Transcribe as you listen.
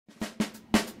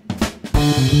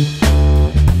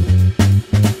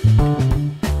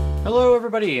Hello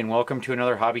everybody and welcome to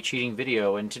another hobby cheating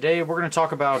video, and today we're going to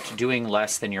talk about doing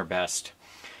less than your best.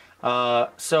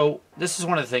 So this is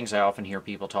one of the things I often hear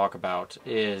people talk about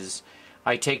is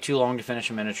I take too long to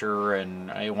finish a miniature and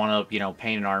I want to,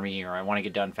 paint an army, or I want to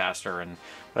get done faster,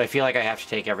 but I feel like I have to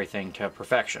take everything to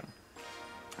perfection.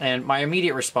 And my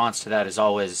immediate response to that is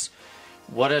always,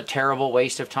 what a terrible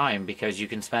waste of time, because you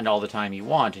can spend all the time you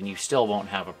want and you still won't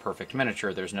have a perfect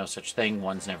miniature. There's no such thing.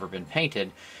 One's never been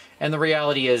painted. And the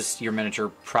reality is your miniature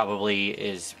probably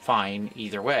is fine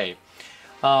either way.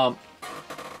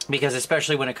 Because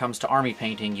especially when it comes to army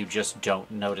painting, you just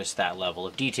don't notice that level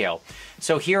of detail.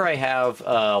 So here I have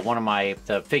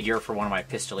the figure for one of my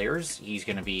pistoliers. He's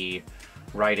going to be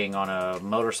riding on a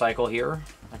motorcycle here.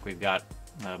 I think we've got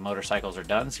motorcycles are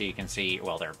done, so you can see,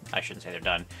 well, I shouldn't say they're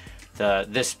done.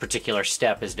 This particular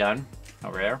step is done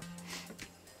over there.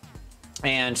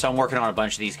 And so I'm working on a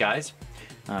bunch of these guys.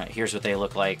 Here's what they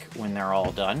look like when they're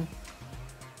all done.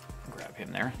 Grab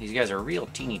him there. These guys are real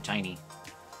teeny tiny.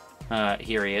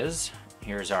 Here he is.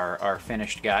 Here's our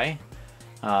finished guy.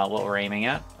 What we're aiming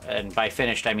at. And by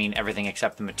finished, I mean everything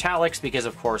except the metallics, because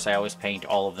of course I always paint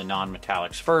all of the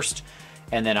non-metallics first,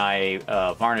 and then I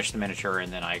varnish the miniature,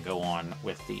 and then I go on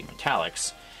with the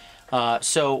metallics.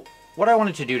 So what I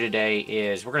wanted to do today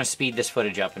is, we're going to speed this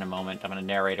footage up in a moment. I'm going to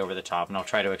narrate over the top, and I'll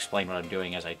try to explain what I'm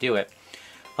doing as I do it.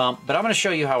 But I'm going to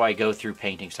show you how I go through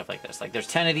painting stuff like this. Like, there's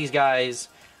 10 of these guys.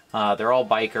 They're all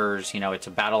bikers. It's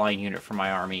a battle line unit for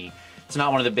my army. It's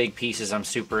not one of the big pieces I'm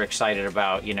super excited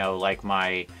about, like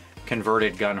my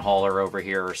converted gun hauler over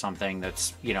here or something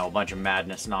that's, a bunch of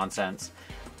madness nonsense.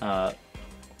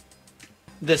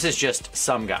 This is just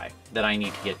some guy that I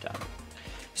need to get done.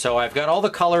 So I've got all the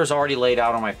colors already laid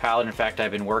out on my palette. In fact,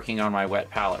 I've been working on my wet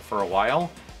palette for a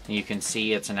while. And you can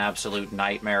see it's an absolute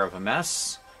nightmare of a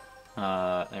mess.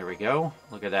 There we go.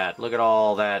 Look at that. Look at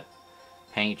all that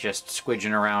paint just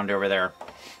squidging around over there.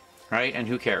 Right? And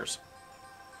who cares?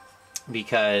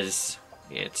 Because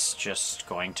it's just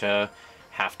going to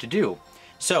have to do.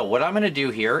 So what I'm going to do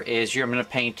here is I'm going to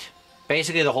paint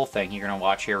basically the whole thing. You're going to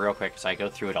watch here real quick as I go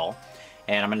through it all.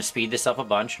 And I'm going to speed this up a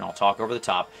bunch, and I'll talk over the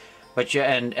top. But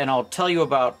and I'll tell you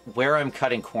about where I'm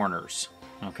cutting corners,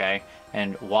 okay?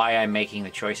 And why I'm making the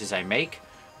choices I make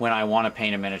when I want to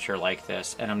paint a miniature like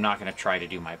this, and I'm not going to try to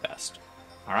do my best.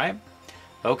 All right?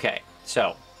 Okay,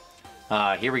 so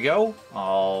here we go.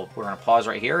 We're going to pause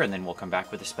right here, and then we'll come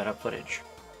back with the sped up footage.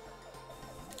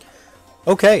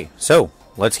 Okay, so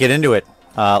let's get into it.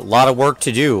 A lot of work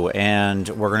to do, and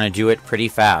we're going to do it pretty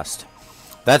fast.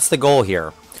 That's the goal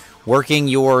here. Working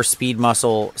your speed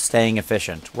muscle, staying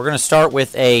efficient. We're going to start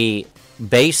with a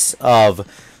base of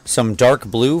some dark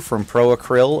blue from Pro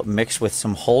Acryl mixed with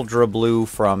some Huldra blue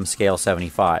from Scale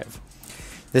 75.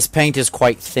 This paint is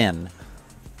quite thin.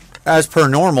 As per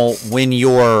normal, when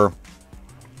you're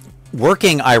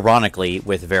working ironically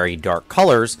with very dark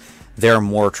colors, they're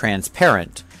more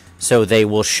transparent, so they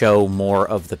will show more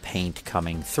of the paint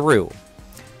coming through.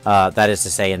 That is to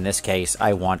say, in this case,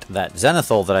 I want that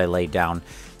zenithal that I laid down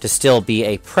to still be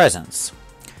a presence.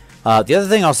 The other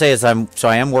thing I'll say is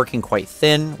I am working quite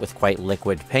thin with quite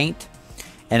liquid paint,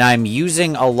 and I'm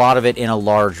using a lot of it in a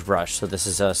large brush. So this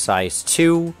is a size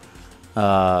 2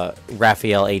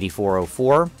 Raphael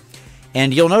 8404,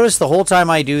 and you'll notice the whole time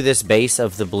I do this base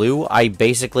of the blue, I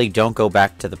basically don't go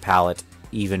back to the palette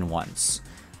even once.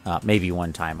 Maybe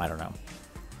one time, I don't know.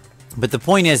 But the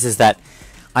point is that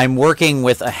I'm working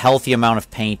with a healthy amount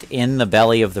of paint in the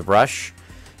belly of the brush,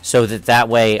 so that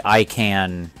way I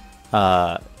can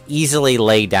easily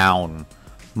lay down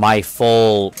my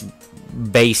full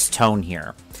base tone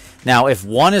here. Now, if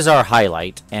 1 is our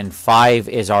highlight and 5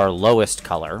 is our lowest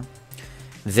color,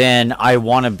 then I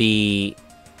want to be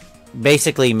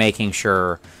basically making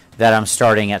sure that I'm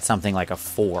starting at something like a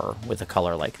 4 with a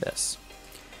color like this.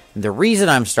 The reason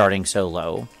I'm starting so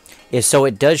low is so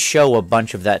it does show a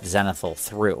bunch of that zenithal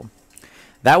through.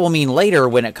 That will mean later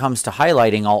when it comes to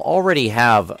highlighting, I'll already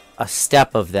have a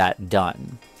step of that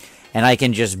done. And I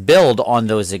can just build on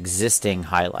those existing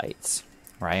highlights,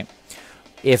 right?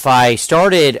 If I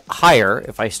started higher,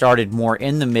 if I started more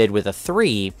in the mid with a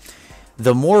 3,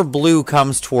 the more blue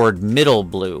comes toward middle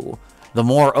blue, the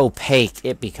more opaque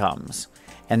it becomes.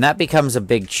 And that becomes a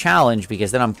big challenge,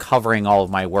 because then I'm covering all of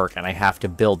my work and I have to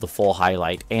build the full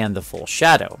highlight and the full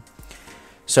shadow.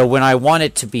 So when I want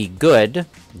it to be good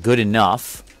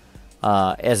enough,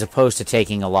 as opposed to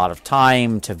taking a lot of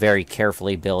time to very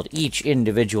carefully build each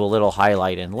individual little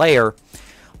highlight and layer,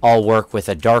 I'll work with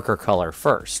a darker color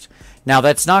first. Now,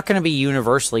 that's not going to be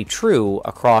universally true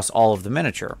across all of the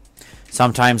miniature.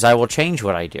 Sometimes I will change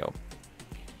what I do.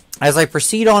 As I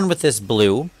proceed on with this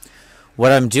blue,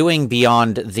 what I'm doing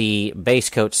beyond the base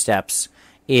coat steps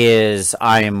is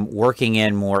I'm working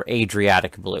in more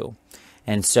Adriatic blue.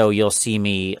 And so you'll see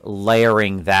me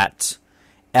layering that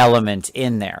element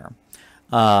in there.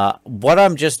 What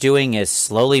I'm just doing is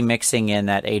slowly mixing in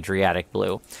that Adriatic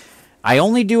blue. I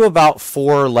only do about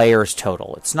 4 layers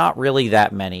total. It's not really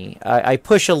that many. I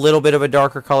push a little bit of a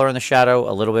darker color in the shadow,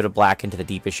 a little bit of black into the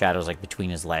deepest shadows, like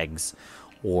between his legs,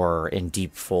 or in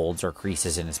deep folds or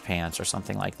creases in his pants or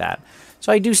something like that.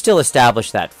 So I do still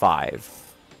establish that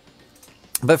 5.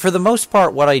 But for the most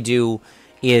part, what I do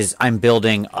is I'm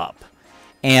building up.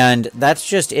 And that's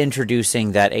just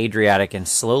introducing that Adriatic in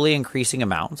slowly increasing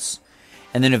amounts.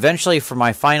 And then eventually for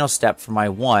my final step, for my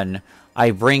 1,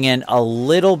 I bring in a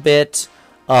little bit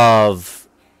of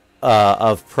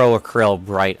Pro Acryl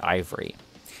Bright Ivory.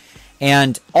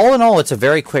 And all in all, it's a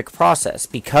very quick process.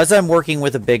 Because I'm working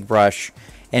with a big brush,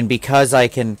 and because I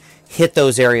can hit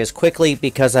those areas quickly,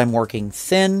 because I'm working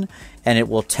thin, and it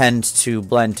will tend to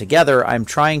blend together, I'm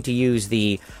trying to use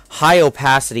the high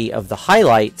opacity of the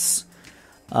highlights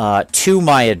to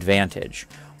my advantage,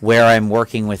 where I'm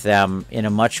working with them in a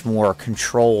much more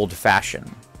controlled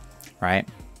fashion, right?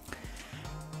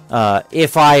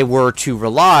 If I were to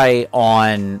rely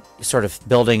on sort of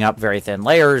building up very thin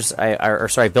layers,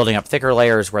 building up thicker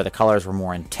layers where the colors were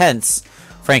more intense,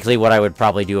 frankly, what I would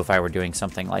probably do if I were doing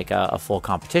something like a full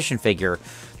competition figure,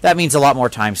 that means a lot more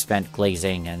time spent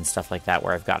glazing and stuff like that,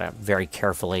 where I've got to very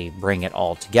carefully bring it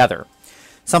all together.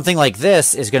 Something like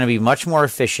this is going to be much more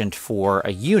efficient for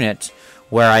a unit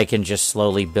where I can just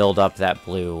slowly build up that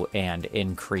blue and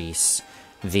increase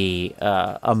the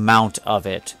amount of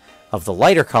it, of the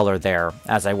lighter color there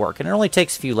as I work. And it only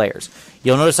takes a few layers.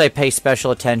 You'll notice I pay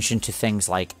special attention to things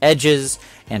like edges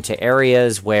and to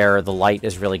areas where the light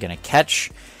is really going to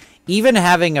catch. Even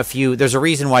having a few, there's a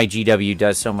reason why GW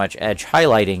does so much edge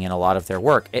highlighting in a lot of their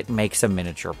work. It makes a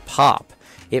miniature pop.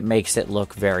 It makes it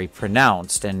look very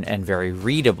pronounced and very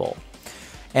readable.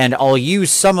 And I'll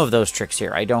use some of those tricks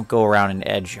here. I don't go around and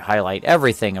edge highlight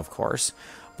everything, of course.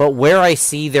 But where I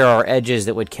see there are edges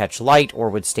that would catch light or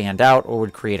would stand out or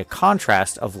would create a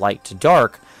contrast of light to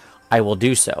dark, I will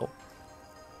do so.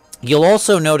 You'll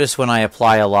also notice when I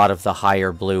apply a lot of the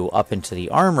higher blue up into the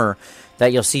armor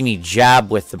that you'll see me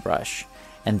jab with the brush.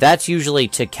 And that's usually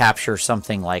to capture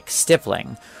something like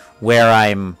stippling, where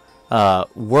I'm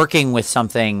working with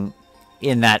something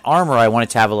in that armor. I want it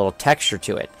to have a little texture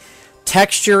to it.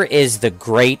 Texture is the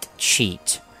great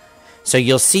cheat. So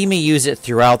you'll see me use it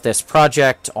throughout this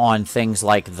project on things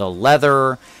like the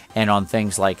leather and on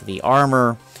things like the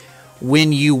armor.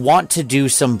 When you want to do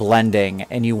some blending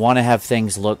and you want to have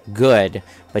things look good,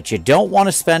 but you don't want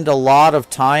to spend a lot of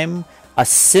time, a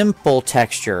simple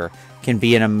texture can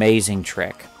be an amazing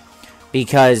trick,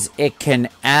 because it can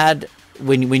add,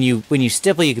 when you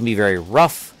stipple, you can be very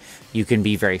rough, you can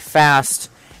be very fast,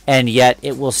 and yet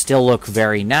it will still look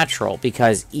very natural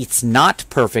because it's not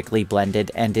perfectly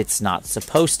blended and it's not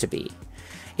supposed to be.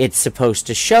 It's supposed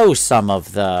to show some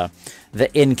of the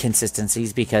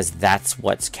inconsistencies because that's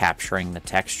what's capturing the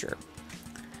texture.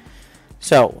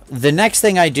 So the next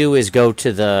thing I do is go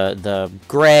to the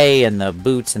gray and the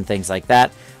boots and things like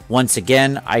that. Once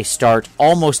again, I start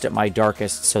almost at my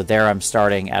darkest, so there I'm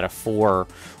starting at a 4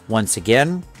 once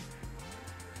again.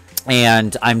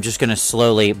 And I'm just going to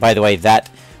slowly, by the way, that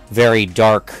very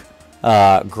dark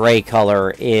gray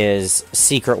color is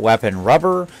Secret Weapon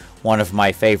Rubber, one of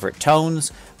my favorite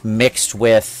tones, mixed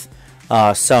with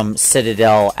some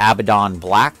Citadel Abaddon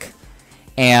Black,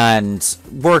 and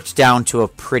worked down to a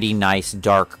pretty nice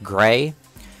dark gray.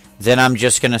 Then I'm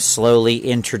just going to slowly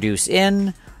introduce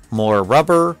in more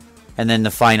rubber, and then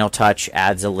the final touch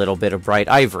adds a little bit of bright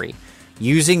ivory.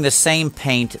 Using the same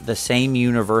paint, the same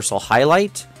universal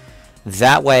highlight,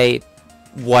 that way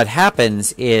what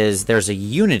happens is there's a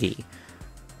unity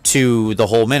to the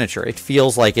whole miniature. It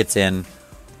feels like it's in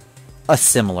a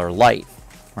similar light,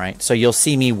 right? So you'll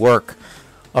see me work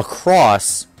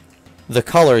across the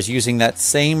colors using that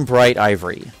same bright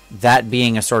ivory. That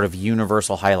being a sort of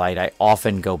universal highlight I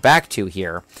often go back to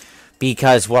here,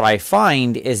 because what I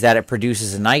find is that it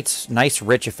produces a nice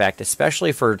rich effect,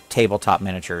 especially for tabletop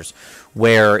miniatures,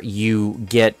 where you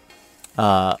get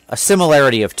a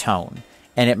similarity of tone,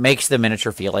 and it makes the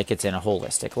miniature feel like it's in a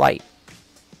holistic light.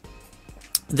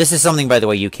 This is something, by the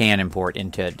way, you can import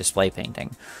into display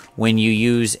painting. When you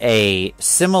use a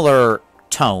similar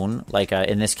tone, like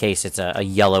in this case it's a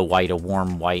yellow white, a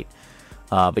warm white,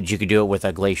 but you could do it with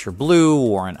a glacier blue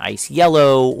or an ice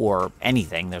yellow or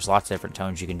anything. There's lots of different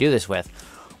tones you can do this with.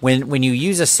 When you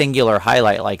use a singular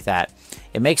highlight like that,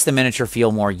 it makes the miniature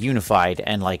feel more unified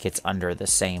and like it's under the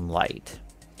same light.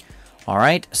 All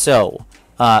right, so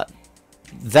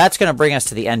that's going to bring us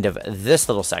to the end of this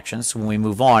little section. So when we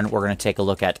move on, we're going to take a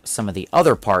look at some of the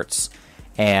other parts,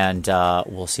 and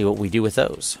we'll see what we do with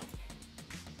those.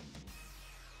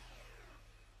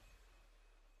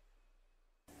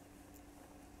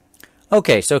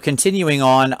 Okay, so continuing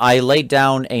on, I laid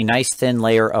down a nice thin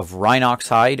layer of Rhinox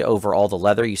hide over all the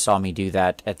leather. You saw me do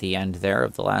that at the end there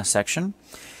of the last section.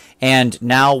 And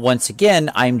now, once again,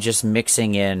 I'm just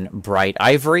mixing in bright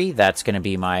ivory. That's going to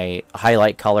be my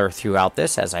highlight color throughout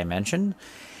this, as I mentioned.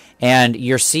 And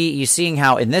you're seeing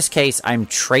how, in this case, I'm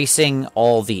tracing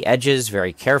all the edges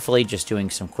very carefully, just doing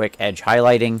some quick edge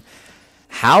highlighting.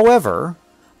 However,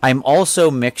 I'm also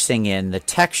mixing in the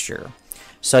texture.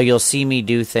 So you'll see me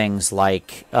do things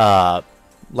like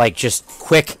just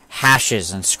quick hashes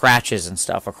and scratches and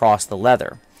stuff across the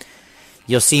leather.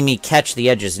 You'll see me catch the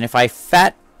edges, and if I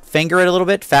fat finger it a little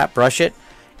bit, fat brush it,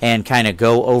 and kind of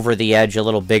go over the edge a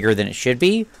little bigger than it should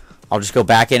be, I'll just go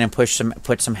back in and put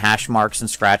some hash marks and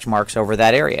scratch marks over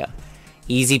that area.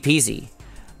 Easy peasy.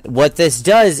 What this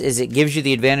does is it gives you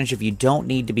the advantage of you don't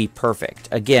need to be perfect.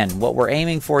 Again, what we're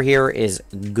aiming for here is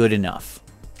good enough,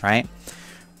 right?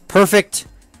 Perfect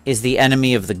is the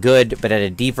enemy of the good, but at a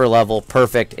deeper level,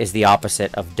 perfect is the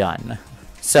opposite of done.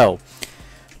 So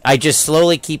I just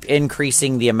slowly keep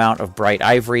increasing the amount of bright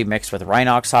ivory mixed with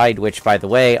Rhinox hide, which, by the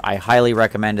way, I highly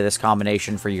recommend this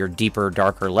combination for your deeper,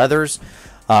 darker leathers.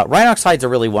 Rhinox hide's a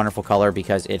really wonderful color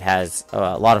because it has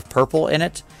a lot of purple in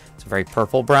it. It's a very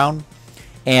purple brown.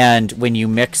 And when you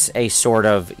mix a sort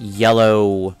of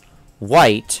yellow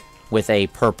white with a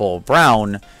purple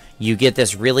brown, you get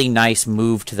this really nice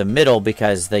move to the middle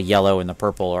because the yellow and the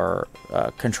purple are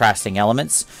contrasting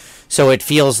elements. So it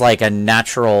feels like a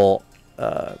natural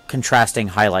contrasting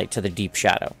highlight to the deep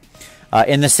shadow.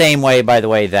 In the same way, by the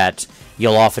way, that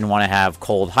you'll often want to have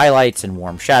cold highlights and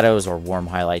warm shadows, or warm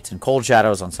highlights and cold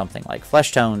shadows on something like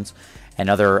flesh tones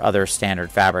and other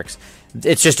standard fabrics.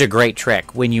 It's just a great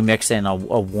trick when you mix in a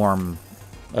warm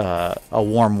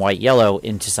white yellow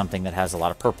into something that has a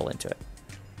lot of purple into it.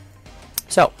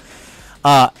 So,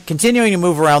 continuing to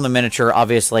move around the miniature,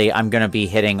 obviously I'm going to be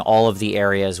hitting all of the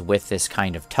areas with this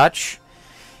kind of touch.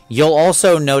 You'll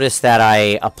also notice that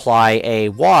I apply a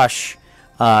wash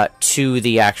to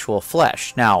the actual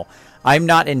flesh. Now, I'm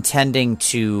not intending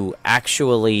to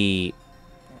actually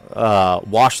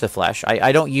wash the flesh.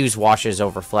 I don't use washes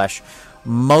over flesh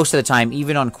most of the time,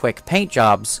 even on quick paint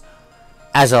jobs,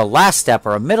 as a last step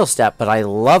or a middle step, but I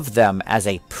love them as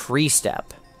a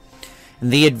pre-step.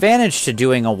 The advantage to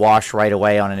doing a wash right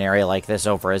away on an area like this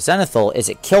over a zenithal is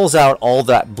it kills out all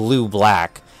that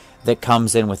blue-black that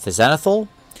comes in with the zenithal,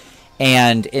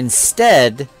 and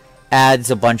instead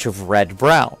adds a bunch of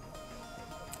red-brown.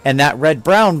 And that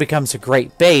red-brown becomes a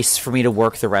great base for me to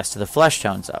work the rest of the flesh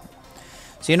tones up.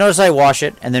 So you notice I wash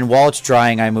it, and then while it's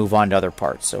drying, I move on to other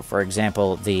parts. So for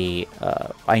example,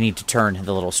 I need to turn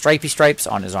the little stripy stripes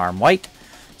on his arm white,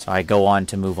 so I go on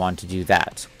to move on to do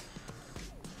that.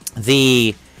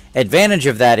 The advantage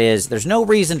of that is there's no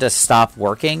reason to stop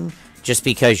working just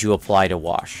because you applied a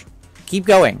wash. Keep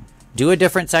going. Do a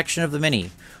different section of the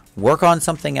mini. Work on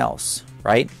something else,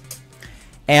 right?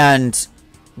 And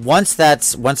once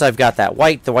I've got that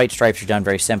white, the white stripes are done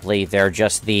very simply. They're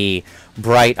just the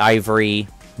bright ivory,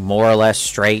 more or less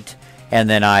straight, and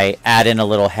then I add in a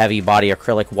little heavy body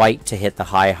acrylic white to hit the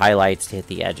high highlights, to hit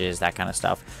the edges, that kind of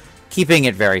stuff. Keeping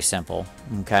it very simple,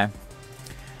 okay?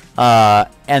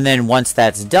 And then once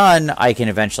that's done, I can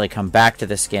eventually come back to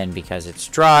the skin because it's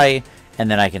dry,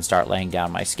 and then I can start laying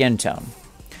down my skin tone.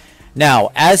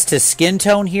 Now, as to skin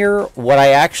tone here, what I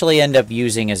actually end up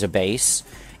using as a base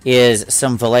is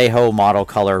some Vallejo Model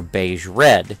Color Beige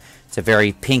Red. It's a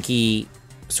very pinky,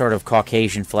 sort of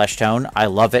Caucasian flesh tone. I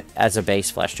love it as a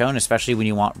base flesh tone, especially when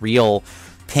you want real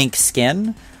pink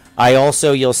skin. I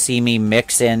also, you'll see me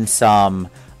mix in some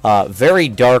very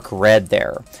dark red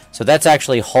there. So that's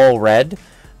actually Hull Red.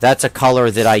 That's a color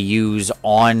that I use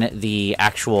on the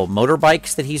actual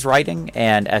motorbikes that he's riding,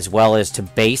 and as well as to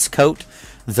base coat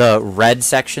the red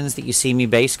sections that you see me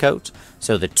base coat.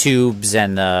 So the tubes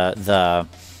and the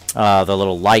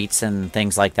little lights and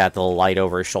things like that, the little light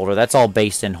over his shoulder, that's all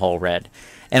based in Hull Red.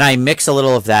 And I mix a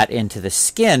little of that into the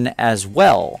skin as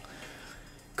well,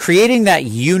 creating that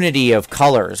unity of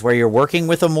colors where you're working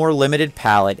with a more limited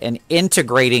palette and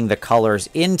integrating the colors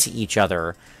into each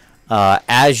other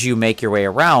as you make your way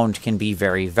around can be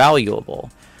very valuable.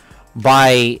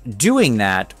 By doing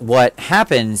that, what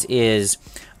happens is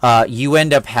you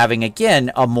end up having,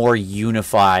 again, a more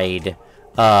unified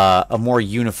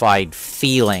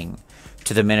feeling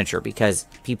to the miniature, because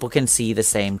people can see the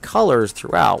same colors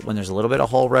throughout. When there's a little bit of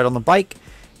Hull Red on the bike,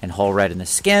 and Hull Red in the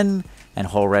skin, and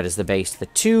Hull Red is the base of the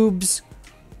tubes.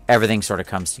 Everything sort of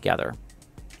comes together.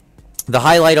 The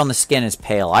highlight on the skin is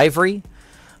Pale Ivory.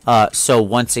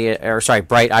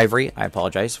 Bright Ivory, I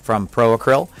apologize, from Pro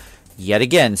Acryl. Yet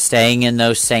again, staying in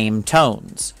those same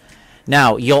tones.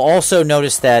 Now, you'll also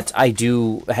notice that I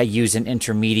do use an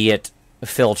intermediate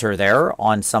filter there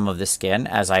on some of the skin,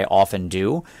 as I often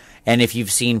do. And if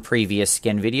you've seen previous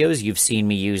skin videos, you've seen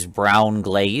me use brown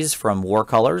glaze from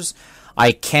Warcolors.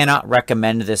 I cannot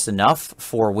recommend this enough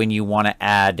for when you want to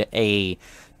add a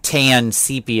tan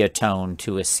sepia tone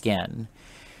to a skin.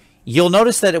 You'll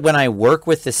notice that when I work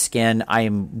with the skin,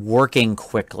 I'm working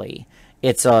quickly.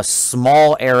 It's a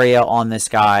small area on this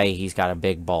guy. He's got a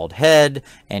big bald head,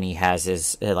 and he has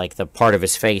his, like, the part of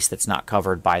his face that's not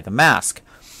covered by the mask.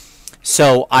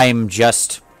 So I'm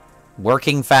just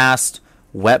working fast,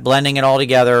 wet blending it all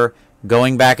together,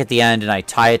 going back at the end, and I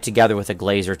tie it together with a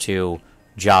glaze or two.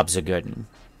 Job's a good one.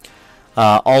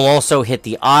 I'll also hit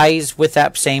the eyes with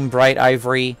that same Bright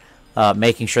Ivory,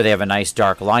 making sure they have a nice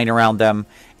dark line around them.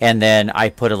 And then I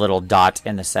put a little dot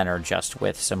in the center just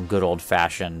with some good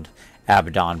old-fashioned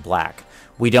Abaddon Black.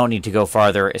 We don't need to go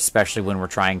farther, especially when we're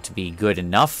trying to be good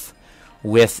enough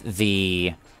with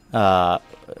the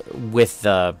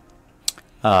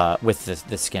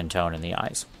skin tone and the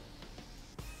eyes.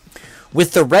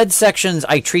 With the red sections,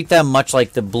 I treat them much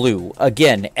like the blue.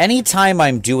 Again, anytime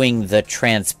I'm doing the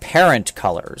transparent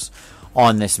colors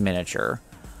on this miniature,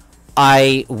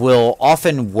 I will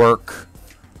often work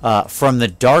from the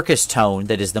darkest tone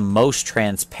that is the most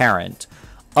transparent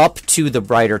up to the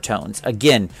brighter tones.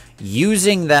 Again,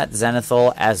 using that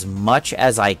zenithal as much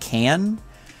as I can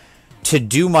to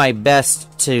do my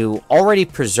best to already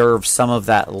preserve some of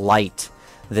that light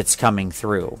that's coming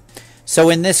through. So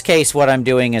in this case, what I'm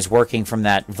doing is working from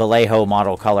that Vallejo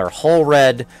model color Hull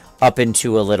Red up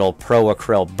into a little Pro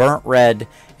Acryl Burnt Red,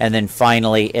 and then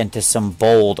finally into some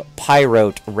bold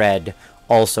Pyrote Red,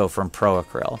 also from Pro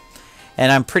Acryl.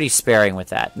 And I'm pretty sparing with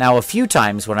that. Now, a few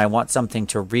times when I want something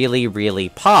to really, really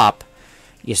pop,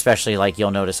 especially like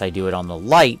you'll notice I do it on the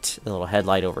light, the little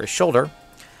headlight over his shoulder,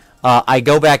 I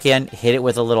go back in, hit it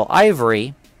with a little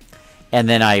ivory, and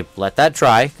then I let that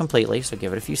dry completely, so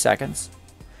give it a few seconds.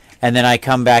 And then I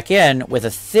come back in with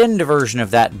a thinned version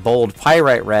of that bold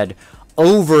Pyrite Red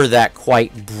over that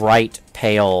quite bright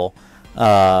pale,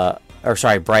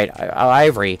 bright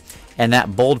ivory, and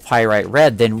that bold Pyrite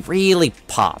Red then really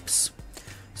pops.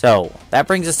 So that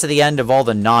brings us to the end of all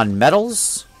the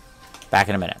non-metals. Back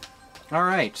in a minute. All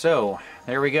right, so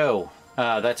there we go.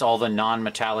 That's all the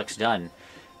non-metallics done.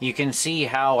 You can see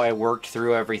how I worked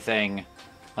through everything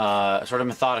sort of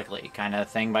methodically, kind of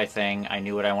thing by thing. I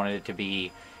knew what I wanted it to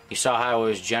be. You saw how I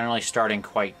was generally starting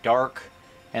quite dark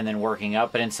and then working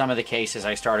up, but in some of the cases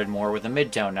I started more with a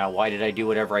mid-tone. Now, why did I do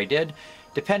whatever I did?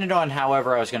 Depended on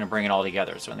however I was going to bring it all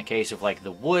together. So in the case of like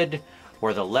the wood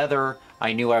or the leather,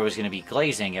 I knew I was going to be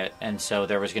glazing it, and so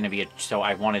there was going to be so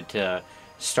I wanted to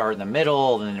start in the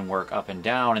middle and then work up and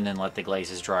down and then let the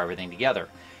glazes draw everything together.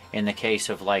 In the case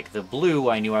of like the blue,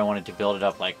 I knew I wanted to build it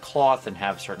up like cloth and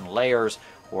have certain layers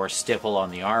or stipple on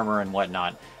the armor and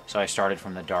whatnot. So I started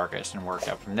from the darkest and worked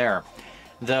up from there.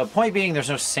 The point being, there's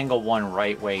no single one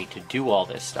right way to do all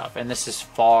this stuff. And this is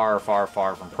far, far,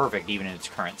 far from perfect, even in its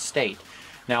current state.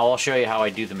 Now I'll show you how I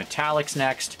do the metallics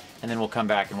next, and then we'll come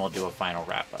back and we'll do a final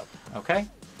wrap-up. Okay?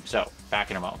 So,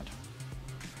 back in a moment.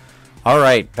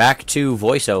 Alright, back to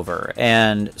voiceover.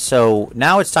 And so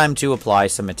now it's time to apply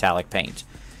some metallic paint.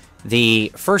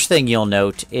 The first thing you'll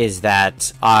note is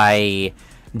that I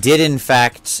did in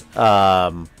fact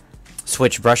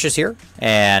switch brushes here,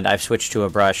 and I've switched to a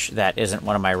brush that isn't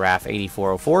one of my RAF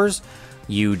 8404s.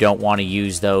 You don't want to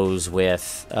use those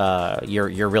with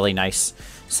your really nice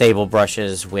sable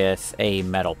brushes with a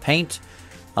metal paint.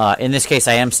 In this case,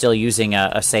 I am still using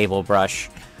a sable brush,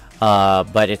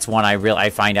 but it's one I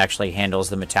find actually handles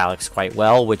the metallics quite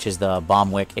well, which is the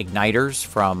Bombwick Igniters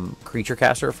from Creature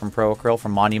Caster, from Pro Acryl,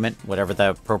 from Monument, whatever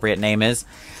the appropriate name is.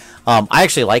 I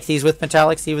actually like these with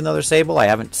metallics, even though they're sable. I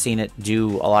haven't seen it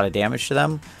do a lot of damage to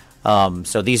them.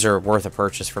 So these are worth a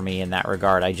purchase for me in that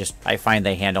regard. I find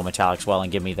they handle metallics well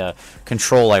and give me the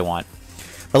control I want.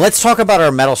 But let's talk about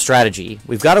our metal strategy.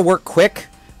 We've got to work quick,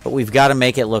 but we've got to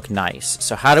make it look nice.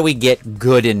 So how do we get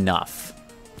good enough?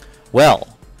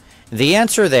 Well, the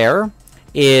answer there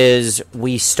is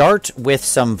we start with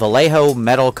some Vallejo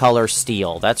Metal Color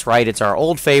Steel. That's right, it's our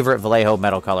old favorite Vallejo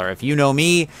Metal Color. If you know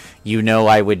me, you know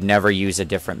I would never use a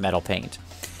different metal paint.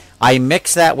 I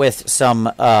mix that with some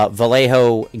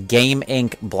Vallejo Game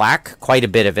Ink Black, quite a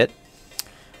bit of it.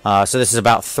 So this is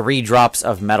about 3 drops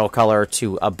of metal color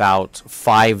to about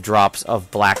 5 drops of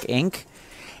black ink.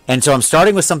 And so I'm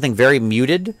starting with something very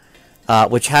muted,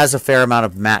 which has a fair amount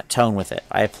of matte tone with it.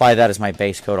 I apply that as my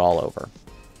base coat all over.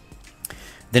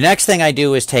 The next thing I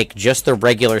do is take just the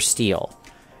regular steel,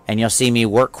 and you'll see me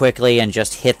work quickly and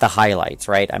just hit the highlights,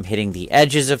 right? I'm hitting the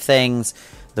edges of things,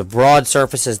 the broad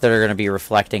surfaces that are going to be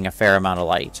reflecting a fair amount of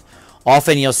light.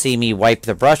 Often you'll see me wipe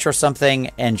the brush or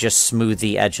something and just smooth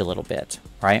the edge a little bit,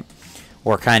 right?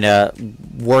 Or kind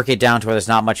of work it down to where there's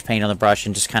not much paint on the brush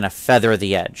and just kind of feather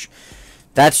the edge.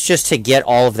 That's just to get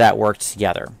all of that worked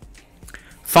together.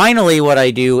 Finally, what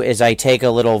I do is I take a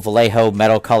little Vallejo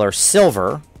Metal Color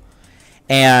Silver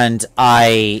and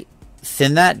I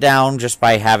thin that down just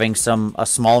by having a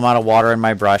small amount of water in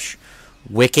my brush,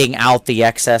 wicking out the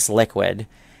excess liquid,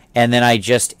 and then I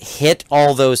just hit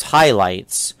all those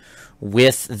highlights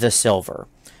with the silver.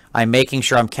 I'm making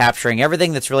sure I'm capturing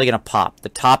everything that's really going to pop. The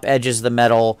top edges of the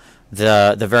metal,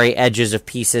 the very edges of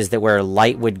pieces that where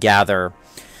light would gather.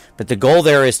 But the goal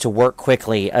there is to work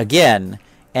quickly again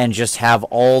and just have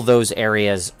all those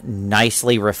areas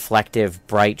nicely reflective,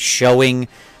 bright, showing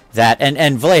that,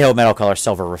 and Vallejo Metal Color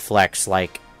Silver reflects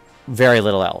like very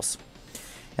little else.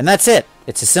 And that's it.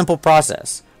 It's a simple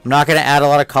process. I'm not going to add a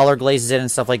lot of color glazes in and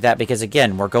stuff like that because,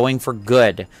 again, we're going for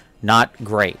good, not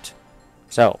great.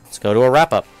 So, let's go to a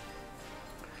wrap-up.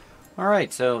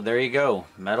 Alright, so there you go.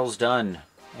 Metal's done.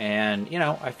 And, you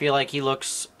know, I feel like he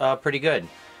looks pretty good.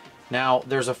 Now,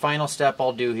 there's a final step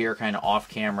I'll do here kind of off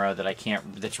camera that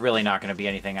that's really not going to be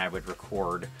anything I would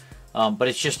record. But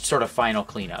it's just sort of final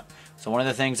cleanup. So one of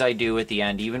the things I do at the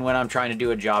end, even when I'm trying to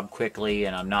do a job quickly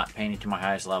and I'm not painting to my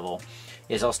highest level,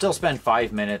 is I'll still spend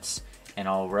 5 minutes and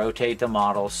I'll rotate the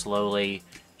model slowly,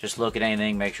 just look at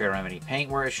anything, make sure I don't have any paint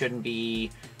where it shouldn't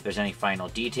be, if there's any final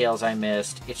details I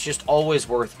missed. It's just always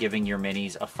worth giving your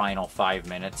minis a final 5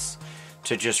 minutes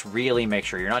to just really make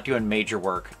sure you're not doing major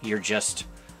work. You're just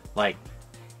like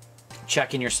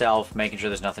checking yourself, making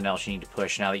sure there's nothing else you need to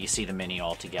push now that you see the mini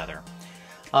all together.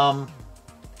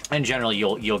 And generally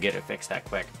you'll get it fixed that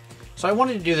quick. So I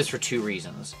wanted to do this for 2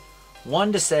 reasons.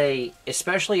 One, to say,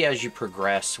 especially as you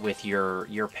progress with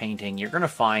your painting, you're going to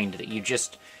find that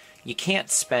you can't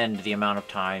spend the amount of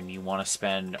time you want to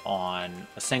spend on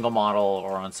a single model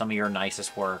or on some of your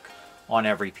nicest work on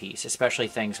every piece, especially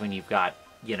things when you've got,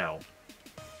 you know,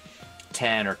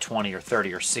 10 or 20 or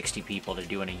 30 or 60 people to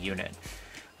do in a unit.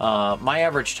 My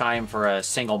average time for a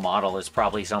single model is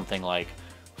probably something like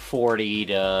 40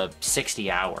 to 60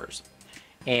 hours.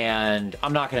 And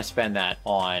I'm not going to spend that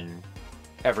on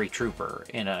every trooper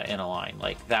in a line.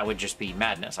 Like, that would just be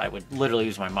madness. I would literally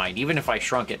lose my mind. Even if I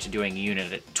shrunk it to doing a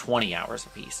unit at 20 hours a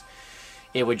piece,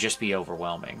 it would just be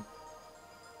overwhelming.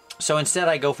 So instead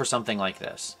I go for something like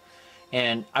this.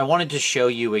 And I wanted to show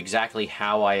you exactly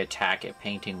how I attack it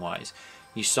painting-wise.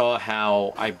 You saw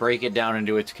how I break it down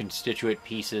into its constituent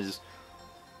pieces,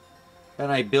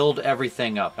 and I build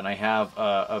everything up, and I have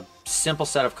a simple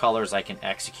set of colors I can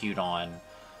execute on,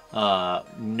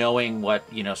 knowing what,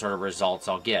 you know, sort of results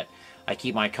I'll get. I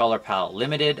keep my color palette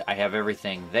limited. I have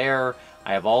everything there.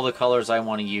 I have all the colors I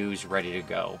want to use ready to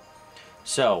go.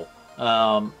 So,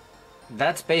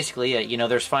 that's basically it. You know,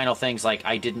 there's final things like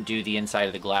I didn't do the inside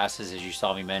of the glasses, as you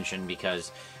saw me mention,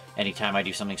 because anytime I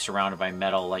do something surrounded by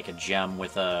metal, like a gem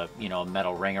with a, you know, a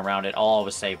metal ring around it, I'll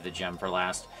always save the gem for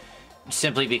last.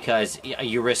 Simply because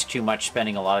you risk too much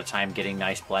spending a lot of time getting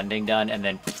nice blending done, and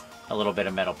then a little bit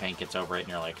of metal paint gets over it, and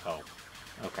you're like, oh,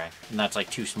 okay. And that's like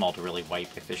too small to really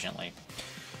wipe efficiently.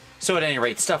 So at any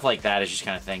rate, stuff like that is just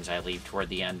kind of things I leave toward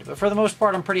the end. But for the most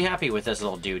part, I'm pretty happy with this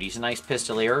little dude. He's a nice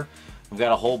pistolier. We've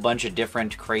got a whole bunch of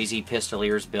different crazy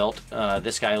pistoliers built.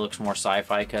 This guy looks more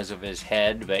sci-fi because of his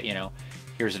head, but, you know,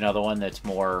 here's another one that's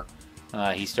more,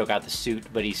 he's still got the suit,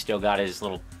 but he's still got his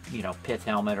little, you know, pith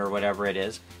helmet or whatever it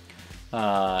is.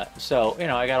 So, you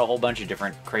know, I got a whole bunch of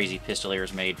different crazy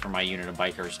pistoliers made for my unit of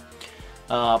bikers.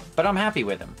 But I'm happy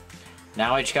with them.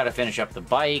 Now I just got to finish up the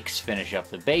bikes, finish up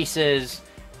the bases.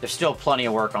 There's still plenty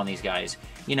of work on these guys.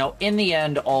 You know, in the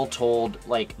end, all told,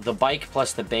 like, the bike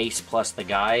plus the base plus the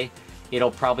guy,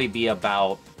 it'll probably be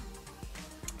about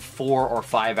 4 or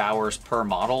 5 hours per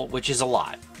model, which is a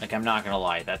lot. Like, I'm not going to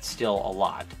lie, that's still a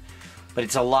lot. But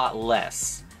it's a lot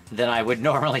less than I would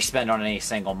normally spend on any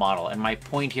single model. And my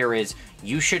point here is,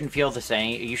 you shouldn't feel the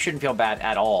same, you shouldn't feel bad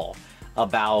at all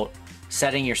about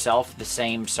setting yourself the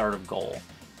same sort of goal.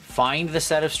 Find the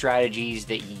set of strategies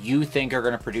that you think are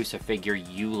going to produce a figure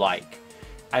you like.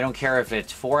 I don't care if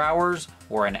it's 4 hours,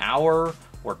 or an hour,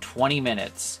 or 20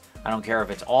 minutes. I don't care if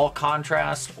it's all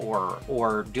contrast,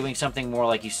 or doing something more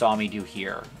like you saw me do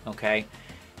here, okay?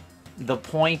 The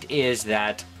point is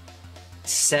that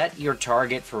set your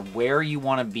target for where you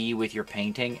want to be with your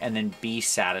painting, and then be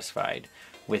satisfied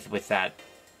with that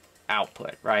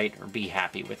output, right? Or be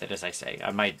happy with it, as I say.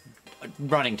 My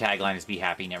running tagline is be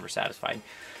happy, never satisfied.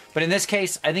 But in this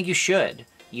case, I think you should.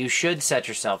 You should set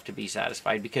yourself to be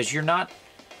satisfied because you're not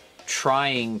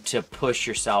trying to push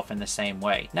yourself in the same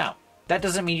way. Now, that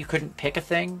doesn't mean you couldn't pick a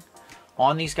thing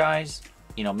on these guys.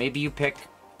 You know, maybe you pick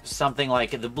something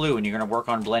like the blue and you're going to work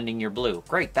on blending your blue.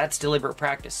 Great, that's deliberate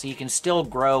practice. So you can still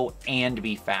grow and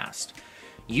be fast.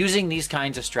 Using these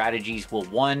kinds of strategies will,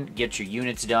 1, get your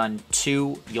units done,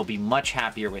 2, you'll be much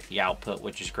happier with the output,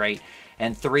 which is great,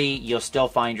 and 3, you'll still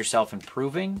find yourself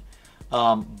improving,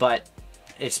 but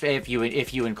it's if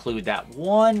you include that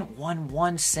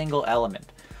one single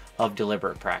element of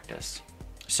deliberate practice.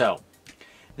 So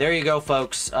there you go,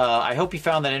 folks. I hope you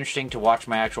found that interesting to watch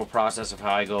my actual process of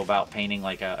how I go about painting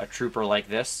like a trooper like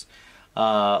this.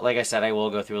 Like I said, I will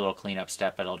go through a little cleanup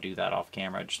step, but I'll do that off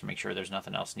camera just to make sure there's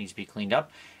nothing else that needs to be cleaned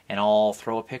up. And I'll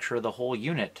throw a picture of the whole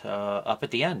unit up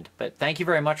at the end. But thank you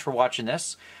very much for watching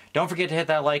this. Don't forget to hit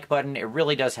that like button. It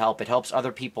really does help. It helps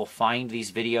other people find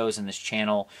these videos and this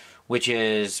channel, which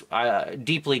is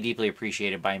deeply, deeply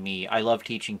appreciated by me. I love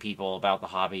teaching people about the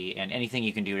hobby, and anything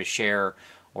you can do to share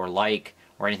or like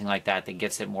or anything like that that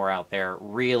gets it more out there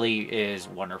really is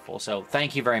wonderful. So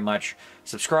thank you very much.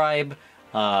 Subscribe.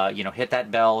 Hit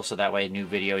that bell so that way new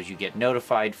videos you get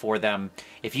notified for them.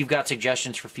 If you've got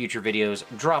suggestions for future videos,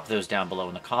 drop those down below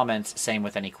in the comments. Same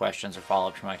with any questions or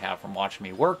follow-ups you might have from watching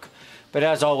me work. But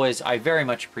as always, I very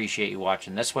much appreciate you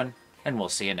watching this one, and we'll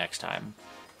see you next time.